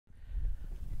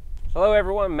Hello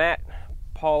everyone, Matt,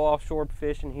 Paul Offshore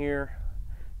Fishing here.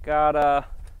 Got a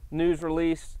news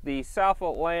release. The South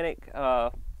Atlantic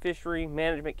Fishery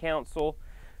Management Council,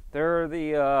 they're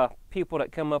the people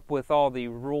that come up with all the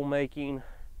rulemaking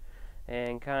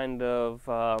and kind of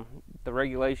the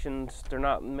regulations. They're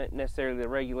not necessarily the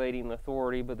regulating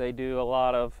authority, but they do a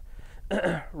lot of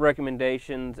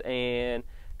recommendations and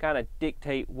kind of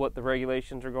dictate what the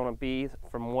regulations are going to be,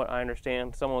 from what I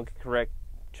understand. Someone could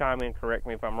chime in, correct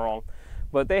me if I'm wrong,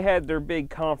 but they had their big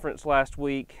conference last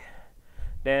week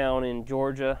down in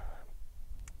Georgia,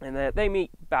 and that they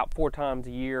meet about 4 times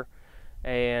a year,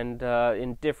 and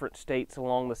in different states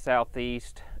along the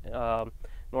southeast.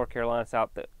 North Carolina, south,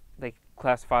 they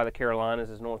classify the Carolinas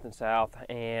as north and south,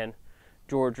 and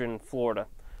Georgia and Florida.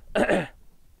 They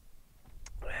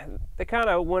kind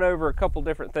of went over a couple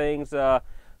different things. I'm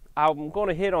going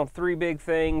to hit on 3 big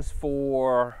things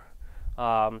for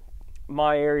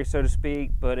my area, so to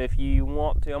speak, but if you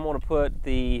want to, I'm going to put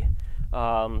the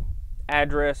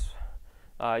address,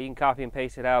 you can copy and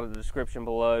paste it out of the description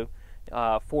below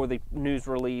for the news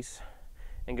release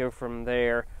and go from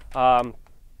there.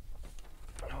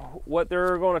 What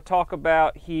they're going to talk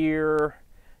about here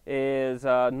is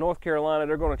North Carolina.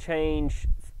 They're going to change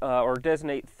or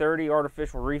designate 30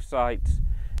 artificial reef sites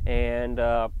and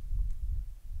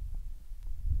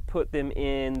put them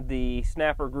in the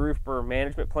snapper grouper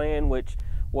management plan, which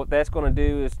what that's going to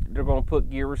do is they're going to put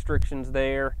gear restrictions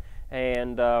there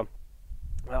and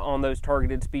on those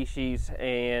targeted species,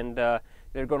 and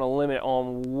they're going to limit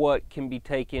on what can be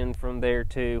taken from there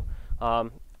too.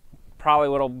 Probably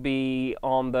what'll be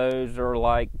on those are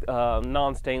like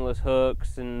non-stainless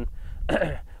hooks and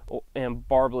and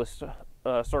barbless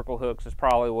circle hooks is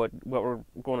probably what we're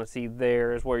going to see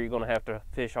there, is where you're going to have to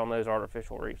fish on those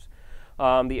artificial reefs.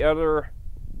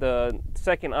 The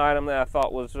second item that I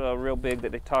thought was real big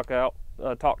that they talked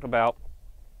about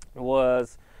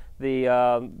was they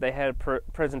had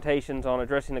presentations on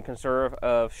addressing the concern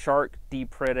of shark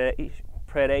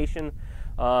depredation.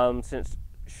 Since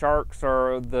sharks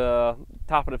are the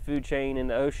top of the food chain in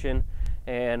the ocean,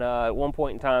 and at one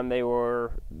point in time they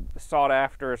were sought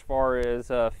after as far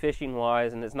as fishing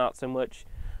wise, and it's not so much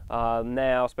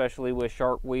now, especially with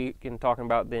Shark Week and talking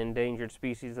about the endangered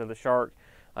species of the shark,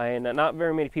 and not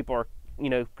very many people are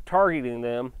targeting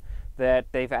them, that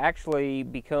they've actually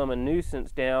become a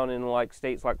nuisance down in like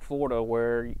states like Florida,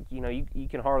 where you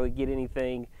can hardly get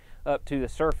anything up to the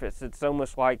surface. It's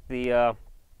almost like it's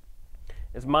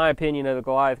my opinion of the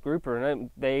Goliath grouper,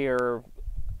 and they are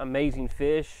amazing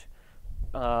fish,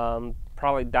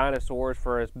 probably dinosaurs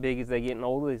for as big as they get and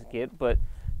old as they get, but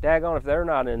daggone if they're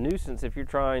not a nuisance if you're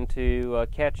trying to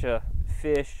catch a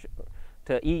fish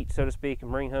to eat, so to speak, and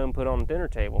bring home, put on the dinner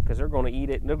table, because they're going to eat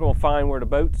it and they're going to find where the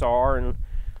boats are and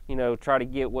try to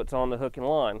get what's on the hook and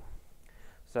line.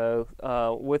 So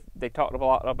they talked a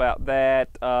lot about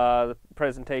that. The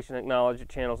presentation acknowledged the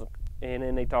channels, and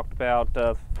then they talked about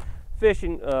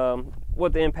fishing,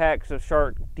 what the impacts of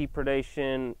shark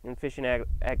depredation and fishing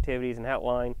activities, and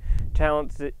outline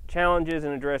challenges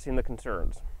in addressing the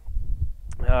concerns,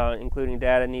 including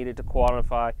data needed to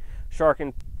quantify shark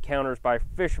encounters by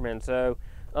fishermen. So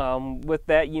with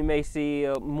that, you may see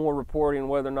more reporting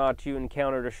whether or not you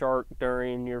encountered a shark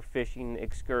during your fishing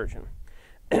excursion.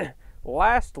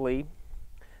 Lastly,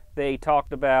 they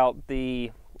talked about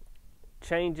the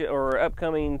change or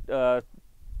upcoming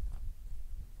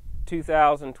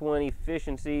 2020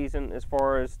 fishing season as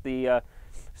far as the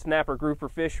snapper grouper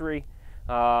fishery.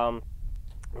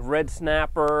 Red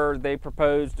snapper, they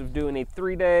proposed of doing a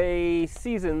 3-day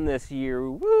season this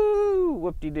year. Woo!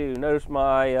 Whoop-de-doo. Notice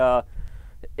my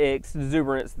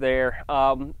exuberance there.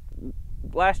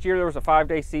 Last year there was a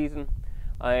 5-day season,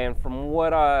 and from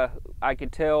what I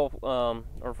could tell,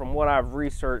 or from what I've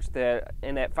researched, that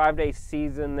in that 5-day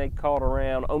season they caught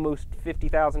around almost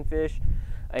 50,000 fish,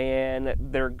 and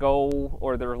their goal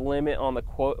or their limit on the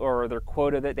their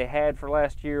quota that they had for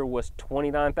last year was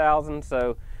 29,000.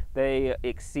 So they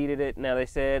exceeded it. Now they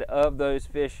said of those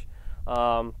fish,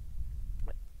 and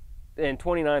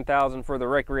 29,000 for the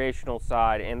recreational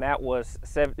side, and that was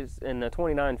and the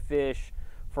 29 fish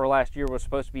for last year was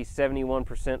supposed to be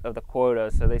 71% of the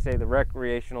quota. So they say the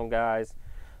recreational guys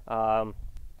kind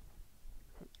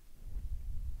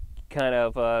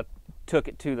of took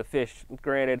it to the fish.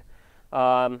 Granted,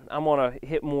 I'm going to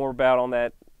hit more about on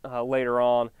that later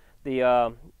on.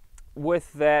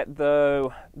 With that,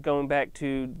 though, going back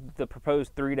to the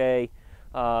proposed 3-day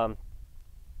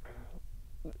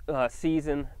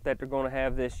season that they're going to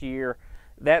have this year,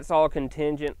 that's all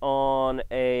contingent on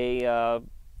a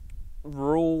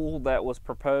rule that was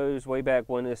proposed way back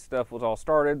when this stuff was all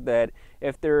started, that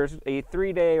if there's a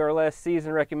 3-day or less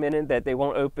season recommended, that they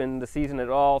won't open the season at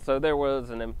all. So there was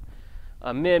an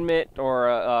amendment or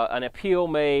an appeal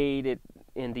made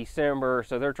in December,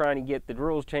 so they're trying to get the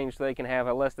rules changed so they can have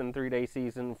a less than 3-day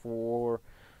season for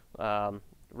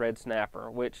red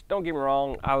snapper. Which, don't get me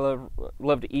wrong, I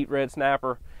love to eat red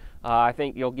snapper. I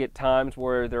think you'll get times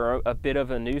where they're a bit of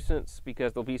a nuisance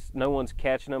because no one's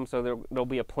catching them, so there'll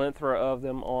be a plethora of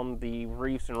them on the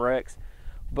reefs and wrecks.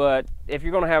 But if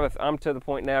you're going to have I'm to the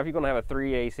point now, if you're going to have a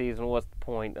 3-day season, what's the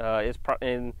point?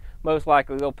 And most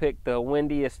likely they'll pick the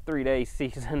windiest 3-day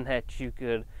season that you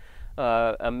could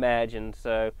imagine.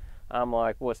 So I'm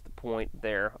like, what's the point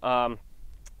there?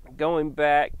 Going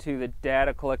back to the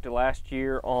data collected last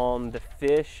year on the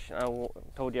fish, I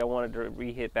told you I wanted to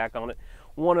re-hit back on it.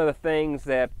 One of the things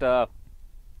that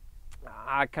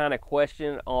I kind of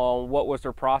question on what was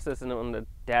their process and on the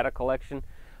data collection,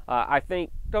 I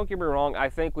think, don't get me wrong, I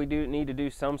think we do need to do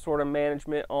some sort of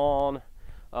management on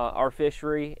our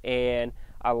fishery, and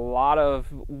a lot of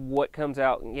what comes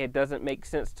out, it doesn't make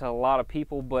sense to a lot of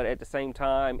people, but at the same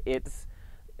time, it's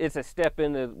a step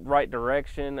in the right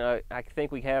direction. I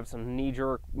think we have some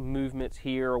knee-jerk movements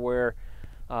here where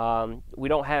we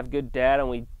don't have good data and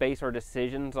we base our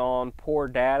decisions on poor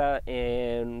data,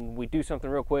 and we do something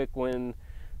real quick when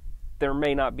there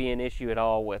may not be an issue at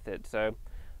all with it. So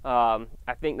I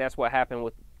think that's what happened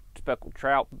with speckled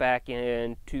trout back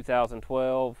in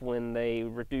 2012 when they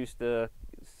reduced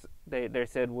they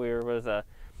said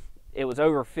it was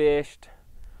overfished.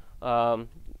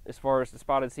 As far as the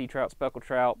spotted sea trout, speckled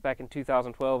trout, back in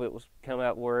 2012 it was coming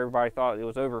out where everybody thought it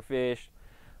was overfished.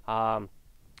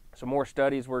 Some more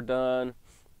studies were done,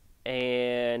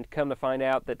 and come to find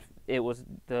out that it was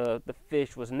the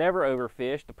fish was never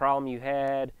overfished. The problem you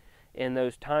had in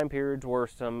those time periods were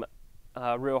some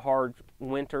real hard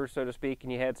winters, so to speak,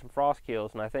 and you had some frost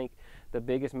kills. And I think the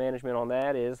biggest management on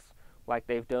that is, like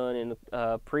they've done in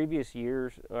previous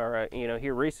years, or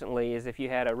here recently, is if you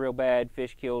had a real bad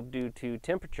fish kill due to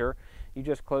temperature, you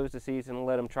just close the season and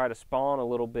let them try to spawn a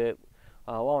little bit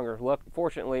longer.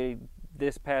 Fortunately,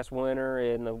 this past winter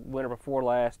and the winter before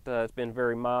last, it's been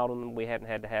very mild, and we hadn't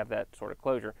had to have that sort of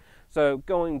closure. So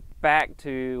going back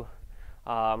to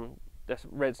the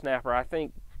red snapper, I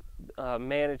think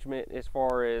management as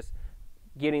far as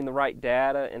getting the right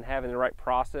data and having the right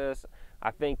process,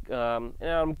 I think, and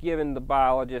I'm giving the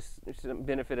biologists some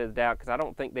benefit of the doubt because I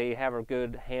don't think they have a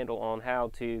good handle on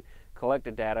how to collect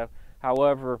the data.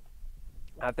 However,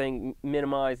 I think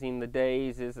minimizing the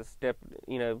days is a step,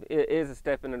 it is a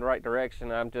step in the right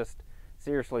direction. I'm just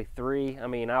seriously 3. I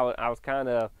mean, I was kind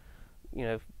of,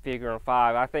 figuring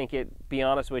 5. I think be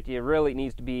honest with you, it really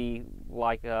needs to be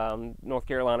like North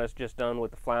Carolina's just done with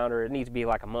the flounder. It needs to be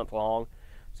like a month long,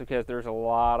 so because there's a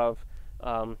lot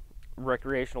of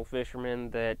recreational fishermen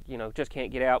that just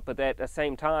can't get out. But at the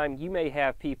same time, you may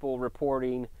have people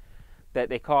reporting that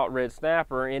they caught red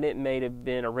snapper and it may have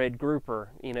been a red grouper.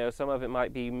 Some of it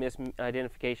might be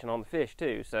misidentification on the fish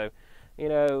too. So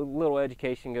little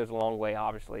education goes a long way,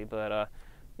 obviously. But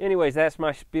anyways, that's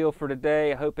my spiel for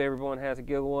today. I hope everyone has a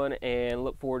good one and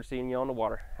look forward to seeing you on the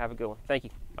water. Have a good one. Thank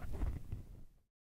you. Bye.